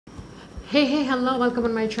Hey, hello, welcome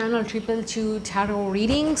on my channel Triple Two Tarot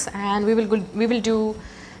Readings, and we will do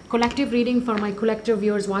collective reading for my collective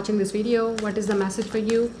viewers watching this video. What is the message for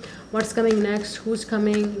you? What's coming next? Who's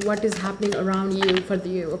coming? What is happening around you for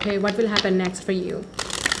you? Okay, what will happen next for you?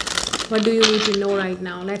 What do you need to know right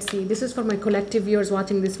now? Let's see. This is for my collective viewers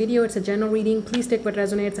watching this video. It's a general reading. Please take what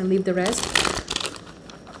resonates and leave the rest.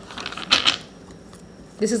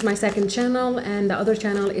 This is my second channel, and the other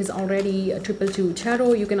channel is already Triple Two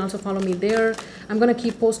Tarot. You can also follow me there. I'm going to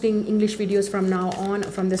keep posting English videos from now on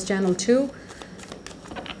from this channel too.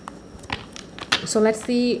 So let's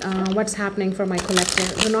see what's happening for my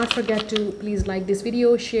collective. Do not forget to please like this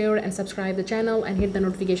video, share and subscribe the channel, and hit the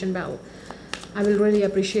notification bell. I will really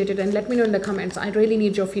appreciate it, and let me know in the comments. I really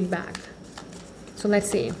need your feedback. So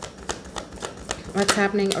let's see what's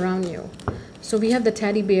happening around you. So we have the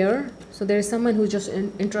teddy bear. So there is someone who's just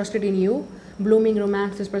interested in you, blooming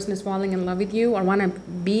romance. This person is falling in love with you, or want to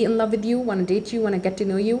be in love with you, want to date you, want to get to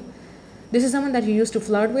know you. This is someone that you used to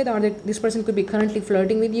flirt with, or this person could be currently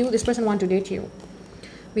flirting with you. This person wants to date you.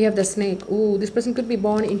 We have the snake. Ooh, this person could be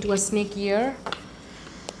born into a snake year.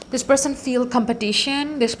 This person feel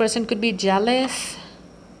competition. This person could be jealous,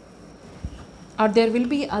 or there will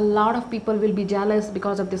be a lot of people will be jealous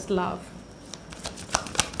because of this love.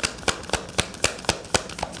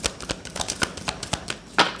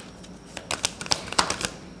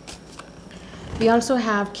 We also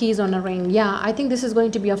have keys on a ring. Yeah, I think this is going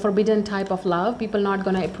to be a forbidden type of love. People not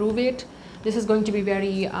going to approve it. This is going to be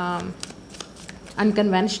very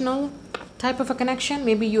unconventional type of a connection.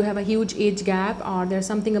 Maybe you have a huge age gap, or there's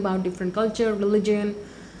something about different culture, religion.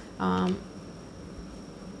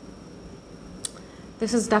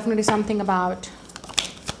 This is definitely something about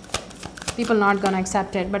people not going to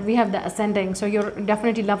accept it. But we have the ascending, so your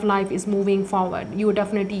definitely love life is moving forward. You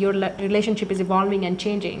definitely, your relationship is evolving and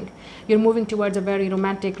changing. You're moving towards a very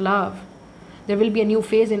romantic love. There will be a new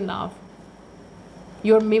phase in love.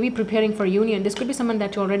 You're maybe preparing for union. This could be someone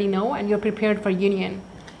that you already know, and you're prepared for union.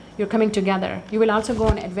 You're coming together. You will also go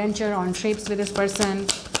on adventure, on trips with this person.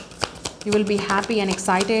 You will be happy and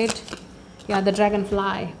excited. Yeah, the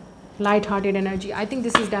dragonfly, light-hearted energy. I think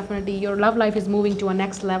this is definitely, your love life is moving to a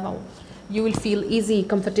next level. You will feel easy,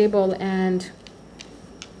 comfortable, and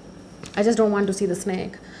I just don't want to see the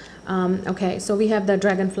snake. Okay, so we have the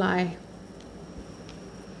dragonfly.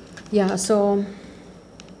 Yeah, so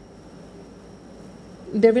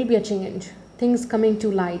there will be a change. Things coming to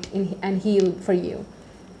light and heal for you.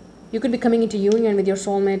 You could be coming into union with your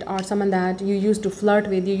soulmate, or someone that you used to flirt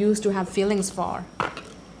with, you used to have feelings for,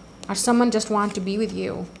 or someone just want to be with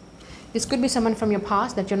you. This could be someone from your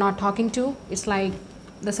past that you're not talking to. It's like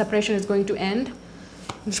the separation is going to end.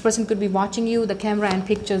 This person could be watching you, the camera and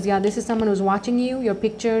pictures. Yeah, this is someone who's watching you, your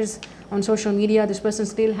pictures on social media. This person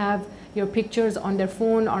still have your pictures on their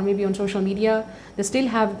phone, or maybe on social media. They still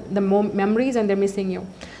have the memories, and they're missing you.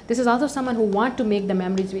 This is also someone who want to make the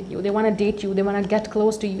memories with you. They want to date you. They want to get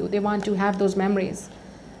close to you. They want to have those memories.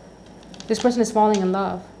 This person is falling in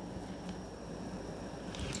love.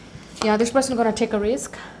 Yeah, this person is going to take a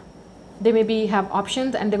risk. They maybe have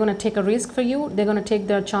options, and they're going to take a risk for you. They're going to take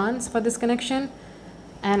their chance for this connection.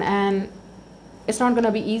 And it's not going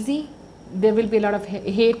to be easy. There will be a lot of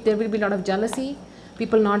hate. There will be a lot of jealousy.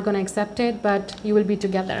 People not going to accept it, but you will be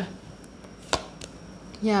together.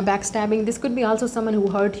 Yeah, backstabbing. This could be also someone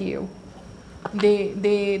who hurt you.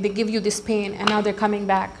 They give you this pain, and now they're coming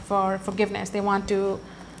back for forgiveness. They want to,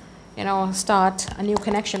 start a new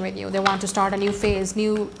connection with you. They want to start a new phase,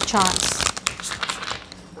 new chance.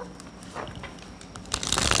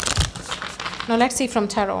 Now let's see from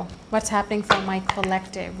tarot what's happening for my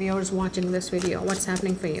collective viewers watching this video. What's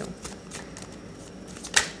happening for you?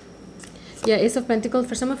 Yeah, Ace of Pentacles.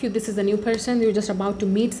 For some of you, this is a new person. You're just about to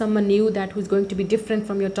meet someone new who's going to be different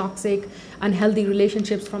from your toxic, unhealthy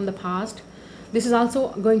relationships from the past. This is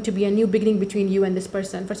also going to be a new beginning between you and this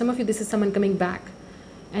person. For some of you, this is someone coming back,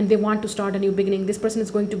 and they want to start a new beginning. This person is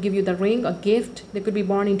going to give you the ring, a gift. They could be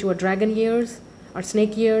born into a dragon years or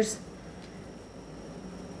snake years.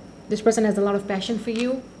 This person has a lot of passion for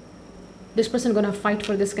you. This person is going to fight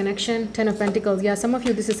for this connection. Ten of Pentacles. Yeah, some of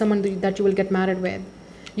you, this is someone that you will get married with.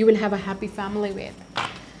 You will have a happy family with.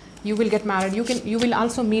 You will get married. You will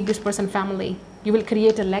also meet this person's family. You will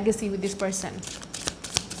create a legacy with this person.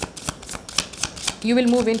 You will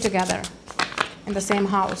move in together in the same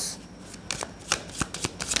house.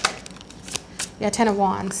 Yeah, Ten of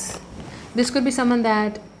Wands. This could be someone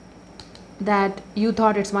that you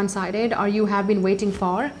thought it's one-sided, or you have been waiting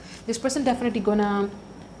for. This person definitely gonna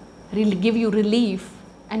really give you relief,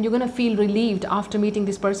 and you're gonna feel relieved after meeting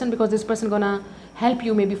this person, because this person gonna help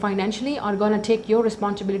you maybe financially, or gonna take your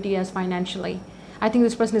responsibility as financially. I think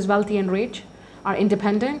this person is wealthy and rich, are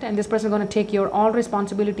independent, and this person is going to take your all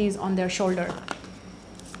responsibilities on their shoulder.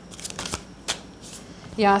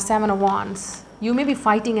 Yeah, 7 of Wands. You may be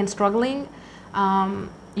fighting and struggling.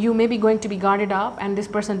 You may be going to be guarded up, and this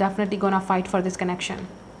person definitely going to fight for this connection.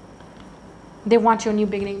 They want your new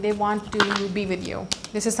beginning. They want to be with you.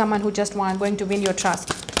 This is someone who just going to win your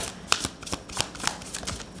trust.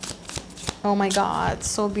 Oh my God,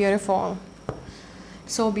 so beautiful.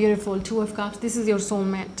 So beautiful. 2 of Cups. This is your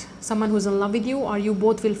soulmate. Someone who's in love with you, or you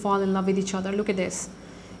both will fall in love with each other. Look at this.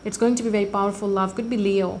 It's going to be very powerful love. Could be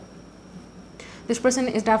Leo. This person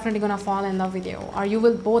is definitely going to fall in love with you, or you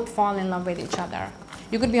will both fall in love with each other.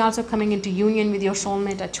 You could be also coming into union with your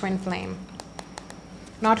soulmate, a twin flame.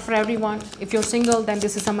 Not for everyone. If you're single, then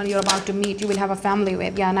this is someone you're about to meet. You will have a family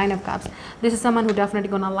with. Yeah, 9 of Cups. This is someone who definitely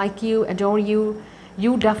going to like you, adore you.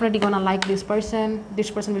 You definitely going to like this person.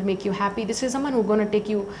 This person will make you happy. This is someone who's going to take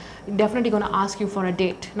you, definitely going to ask you for a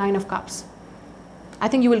date. 9 of Cups. I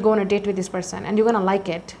think you will go on a date with this person, and you're going to like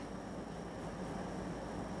it.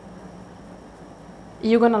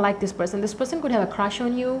 You're going to like this person. This person could have a crush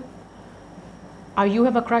on you, or you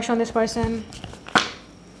have a crush on this person.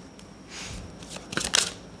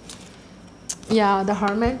 Yeah, the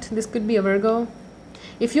Hermit. This could be a Virgo.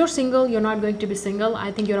 If you're single, you're not going to be single.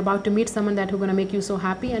 I think you're about to meet someone that who's going to make you so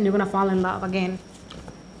happy, and you're going to fall in love again.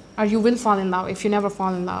 Or you will fall in love if you never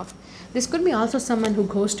fall in love. This could be also someone who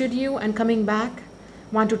ghosted you and coming back,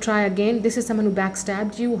 want to try again. This is someone who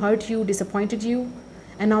backstabbed you, hurt you, disappointed you.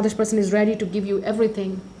 And now this person is ready to give you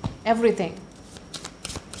everything. Everything.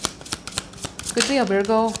 Could be a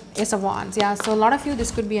Virgo. Ace of Wands. Yeah, so a lot of you,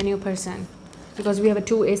 this could be a new person, because we have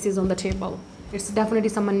 2 aces on the table. It's definitely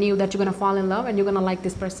someone new that you're going to fall in love, and you're going to like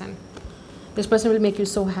this person. This person will make you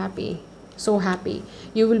so happy. So happy.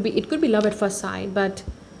 You will be, it could be love at first sight, but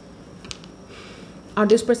or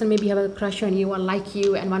this person maybe have a crush on you or like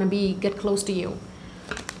you and want to get close to you.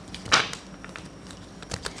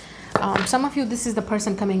 Some of you, this is the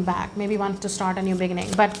person coming back. Maybe wants to start a new beginning.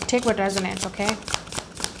 But take what resonates, okay?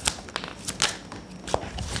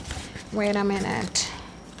 Wait a minute.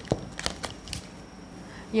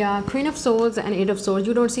 Yeah, Queen of Swords and 8 of Swords.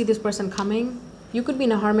 You don't see this person coming. You could be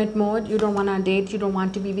in a hermit mode. You don't want to date. You don't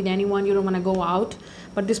want to be with anyone. You don't want to go out.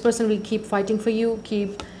 But this person will keep fighting for you.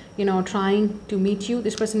 Keep, trying to meet you.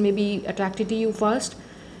 This person may be attracted to you first.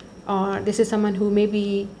 Or this is someone who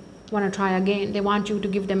maybe want to try again. They want you to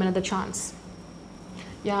give them another chance.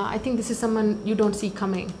 Yeah, I think this is someone you don't see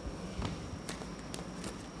coming.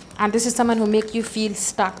 And this is someone who make you feel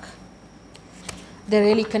stuck. They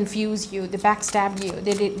really confuse you. They backstab you.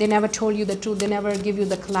 They never told you the truth. They never give you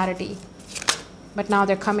the clarity. But now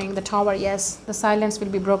they're coming. The Tower, yes. The silence will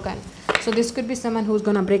be broken. So this could be someone who's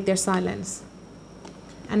going to break their silence.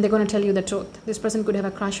 And they're going to tell you the truth. This person could have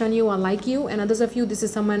a crush on you or like you. And others of you, this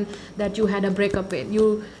is someone that you had a breakup with.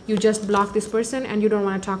 You just block this person and you don't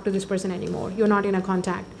want to talk to this person anymore. You're not in a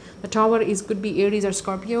contact. The Tower could be Aries or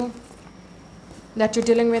Scorpio that you're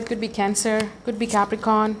dealing with. Could be Cancer. Could be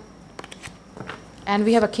Capricorn. And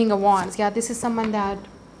we have a King of Wands. Yeah, this is someone that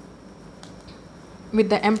with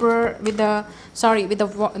the Emperor, with the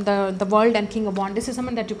World and King of Wands. This is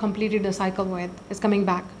someone that you completed the cycle with. Is coming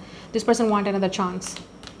back. This person wants another chance.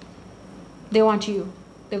 They want you.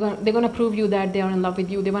 They're going to prove you that they are in love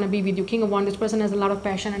with you. They want to be with you. King of Wands. This person has a lot of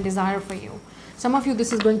passion and desire for you. Some of you,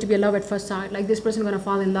 this is going to be a love at first sight. Like this person is going to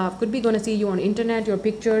fall in love. Could be going to see you on internet, your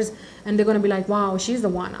pictures, and they're going to be like, wow, she's the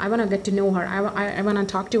one. I want to get to know her. I want to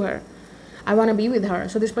talk to her. I want to be with her.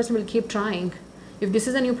 So this person will keep trying. If this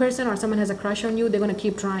is a new person or someone has a crush on you, they're going to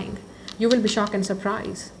keep trying. You will be shocked and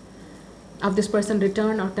surprised of this person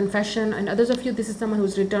return or confession. And others of you, this is someone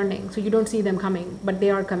who's returning. So you don't see them coming, but they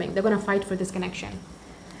are coming. They're going to fight for this connection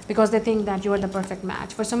because they think that you are the perfect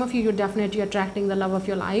match. For some of you, you're definitely attracting the love of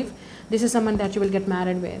your life. This is someone that you will get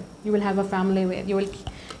married with. You will have a family with.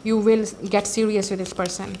 You will get serious with this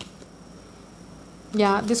person.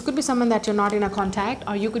 Yeah, this could be someone that you're not in a contact,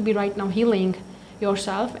 or you could be right now healing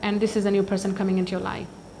yourself, and this is a new person coming into your life.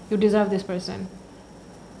 You deserve this person.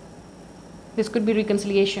 This could be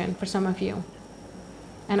reconciliation for some of you.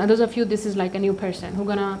 And others of you, this is like a new person who's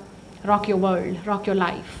gonna rock your world, rock your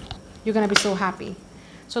life. You're gonna be so happy.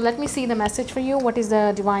 So let me see the message for you. What is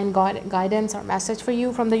the divine guidance or message for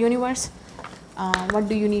you from the universe? What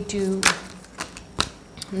do you need to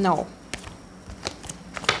know?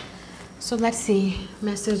 So let's see,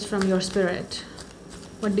 message from your spirit.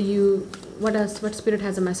 What spirit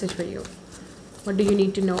has a message for you? What do you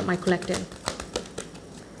need to know, my collective?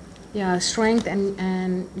 Yeah, strength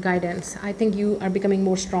and guidance. I think you are becoming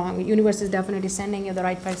more strong. The universe is definitely sending you the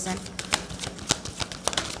right person.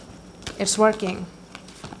 It's working.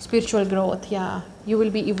 Spiritual growth, yeah. You will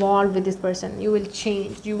be evolved with this person. You will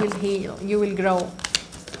change, you will heal, you will grow.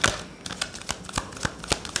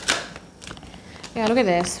 Yeah, look at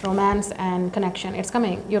this. Romance and connection. It's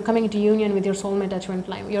coming. You're coming into union with your soulmate at twin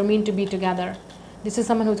flame. You're meant to be together. This is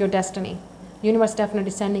someone who's your destiny. Universe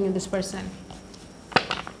definitely sending you this person.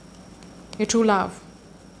 Your true love.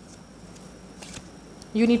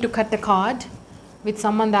 You need to cut the cord with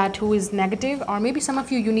someone who is negative, or maybe some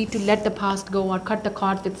of you need to let the past go or cut the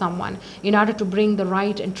cord with someone in order to bring the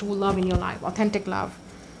right and true love in your life, authentic love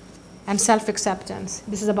and self-acceptance.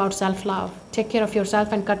 This is about self-love. Take care of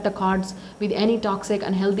yourself and cut the cords with any toxic,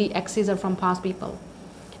 unhealthy exes or from past people.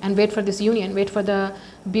 And wait for this union. Wait for the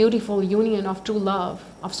beautiful union of true love,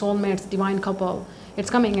 of soulmates, divine couple.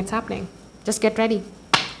 It's coming. It's happening. Just get ready.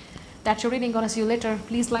 That's your reading. Gonna see you later.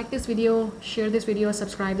 Please like this video, share this video,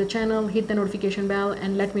 subscribe the channel, hit the notification bell,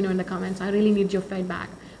 and let me know in the comments. I really need your feedback.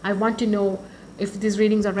 I want to know if these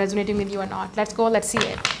readings are resonating with you or not. Let's go. Let's see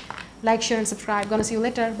it. Like, share, and subscribe. Gonna see you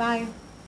later. Bye.